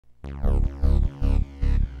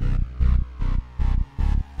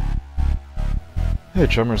Hey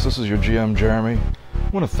Chummers, this is your GM Jeremy. I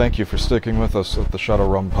want to thank you for sticking with us at the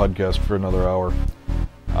Shadowrum podcast for another hour.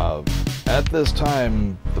 At this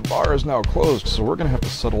time, the bar is now closed, so we're going to have to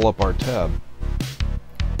settle up our tab.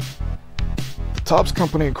 The Topps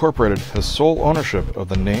Company Incorporated has sole ownership of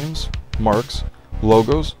the names, marks,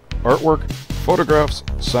 logos, artwork, photographs,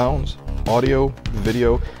 sounds, audio,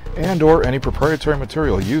 video, and or any proprietary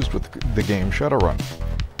material used with the game Shadowrun.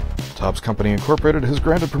 Topps Company Incorporated has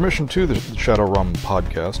granted permission to the Shadowrum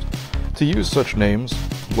podcast to use such names,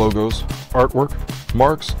 logos, artwork,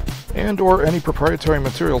 marks, and or any proprietary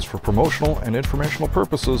materials for promotional and informational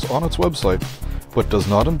purposes on its website, but does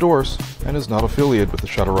not endorse and is not affiliated with the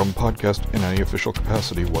Shadowrum podcast in any official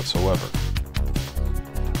capacity whatsoever.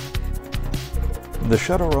 The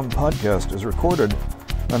Shadowrum podcast is recorded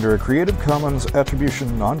under a Creative Commons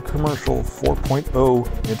Attribution Non-Commercial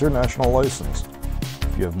 4.0 International License.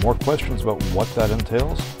 If you have more questions about what that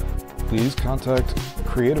entails, please contact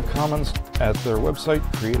Creative Commons at their website,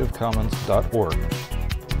 creativecommons.org.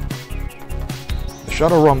 The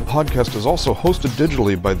Shadowrum podcast is also hosted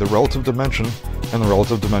digitally by the Relative Dimension and the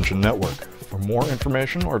Relative Dimension Network. For more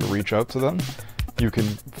information or to reach out to them, you can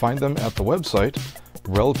find them at the website,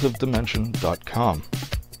 relativedimension.com.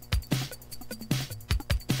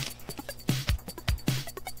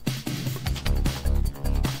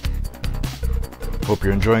 Hope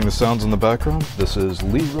you're enjoying the sounds in the background. This is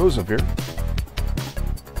Lee Rosevere.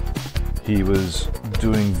 He was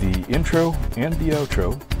doing the intro and the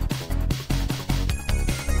outro.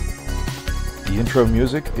 The intro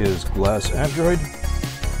music is Glass Android.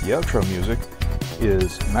 The outro music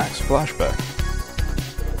is Max Flashback.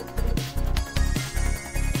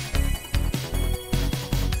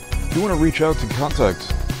 If you want to reach out to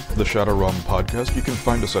contact the Shadowrum podcast, you can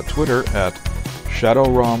find us at Twitter at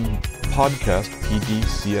Shadowrum Podcast,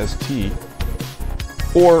 PDCST,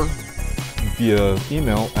 or via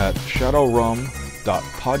email at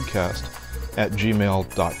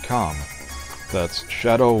shadowrum.podcast@gmail.com. That's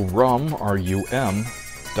shadowrum, R-U-M,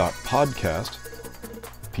 .podcast,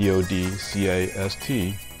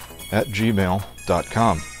 P-O-D-C-A-S-T,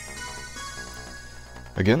 @gmail.com.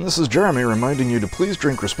 Again, this is Jeremy reminding you to please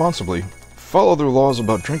drink responsibly, follow the laws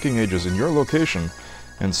about drinking ages in your location,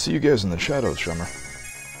 and see you guys in the shadows, Shummer.